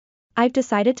I've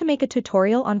decided to make a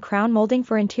tutorial on crown molding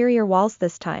for interior walls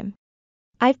this time.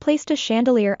 I've placed a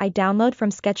chandelier I download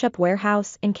from SketchUp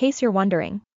Warehouse in case you're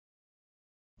wondering.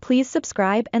 Please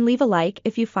subscribe and leave a like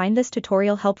if you find this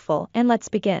tutorial helpful, and let's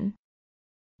begin.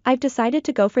 I've decided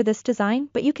to go for this design,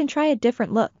 but you can try a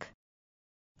different look.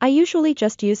 I usually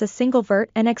just use a single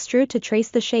vert and extrude to trace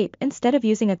the shape instead of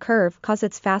using a curve cause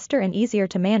it's faster and easier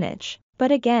to manage,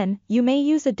 but again, you may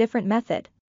use a different method.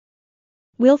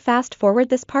 We'll fast forward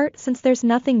this part since there's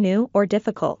nothing new or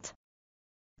difficult.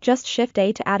 Just Shift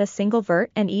A to add a single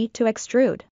vert and E to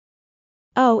extrude.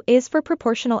 O is for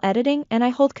proportional editing and I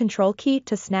hold Control key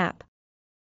to snap.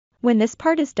 When this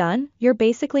part is done, you're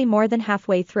basically more than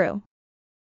halfway through.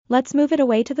 Let's move it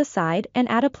away to the side and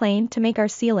add a plane to make our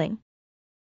ceiling.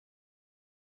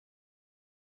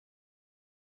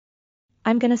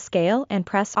 I'm gonna scale and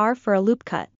press R for a loop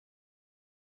cut.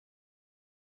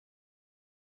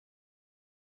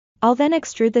 I'll then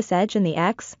extrude this edge in the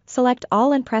X, select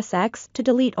all and press X to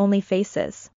delete only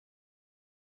faces.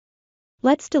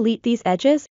 Let's delete these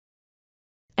edges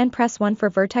and press 1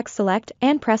 for vertex select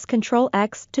and press Ctrl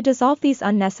X to dissolve these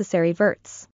unnecessary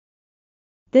verts.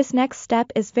 This next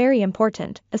step is very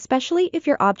important, especially if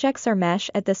your objects are mesh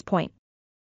at this point.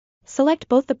 Select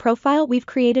both the profile we've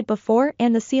created before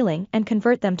and the ceiling and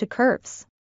convert them to curves.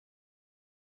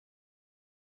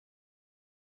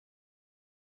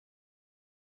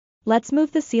 Let's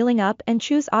move the ceiling up and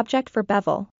choose Object for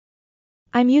Bevel.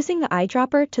 I'm using the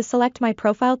eyedropper to select my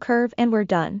profile curve and we're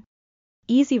done.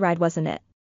 Easy ride, wasn't it?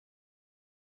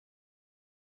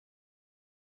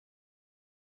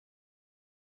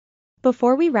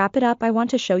 Before we wrap it up, I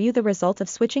want to show you the result of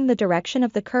switching the direction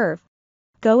of the curve.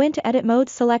 Go into Edit mode,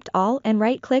 select all and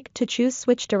right-click to choose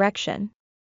Switch Direction.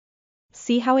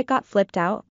 See how it got flipped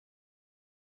out?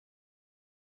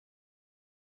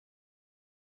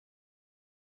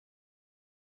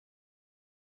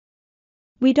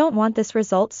 We don't want this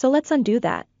result, so let's undo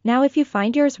that. Now if you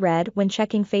find yours red when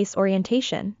checking face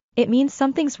orientation, it means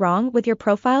something's wrong with your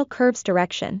profile curve's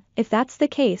direction. If that's the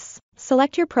case,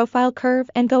 select your profile curve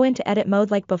and go into Edit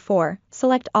mode like before,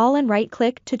 select all and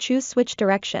right-click to choose Switch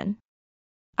Direction.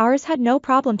 Ours had no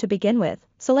problem to begin with,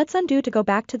 so let's undo to go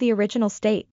back to the original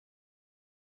state.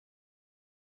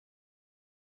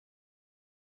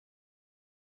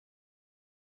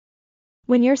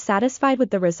 When you're satisfied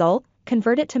with the result,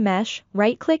 convert it to mesh,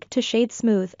 right-click to Shade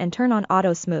Smooth and turn on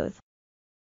Auto Smooth.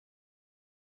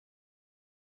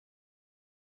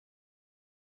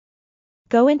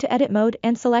 Go into Edit mode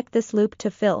and select this loop to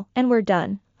fill, and we're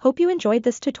done. Hope you enjoyed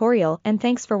this tutorial and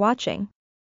thanks for watching.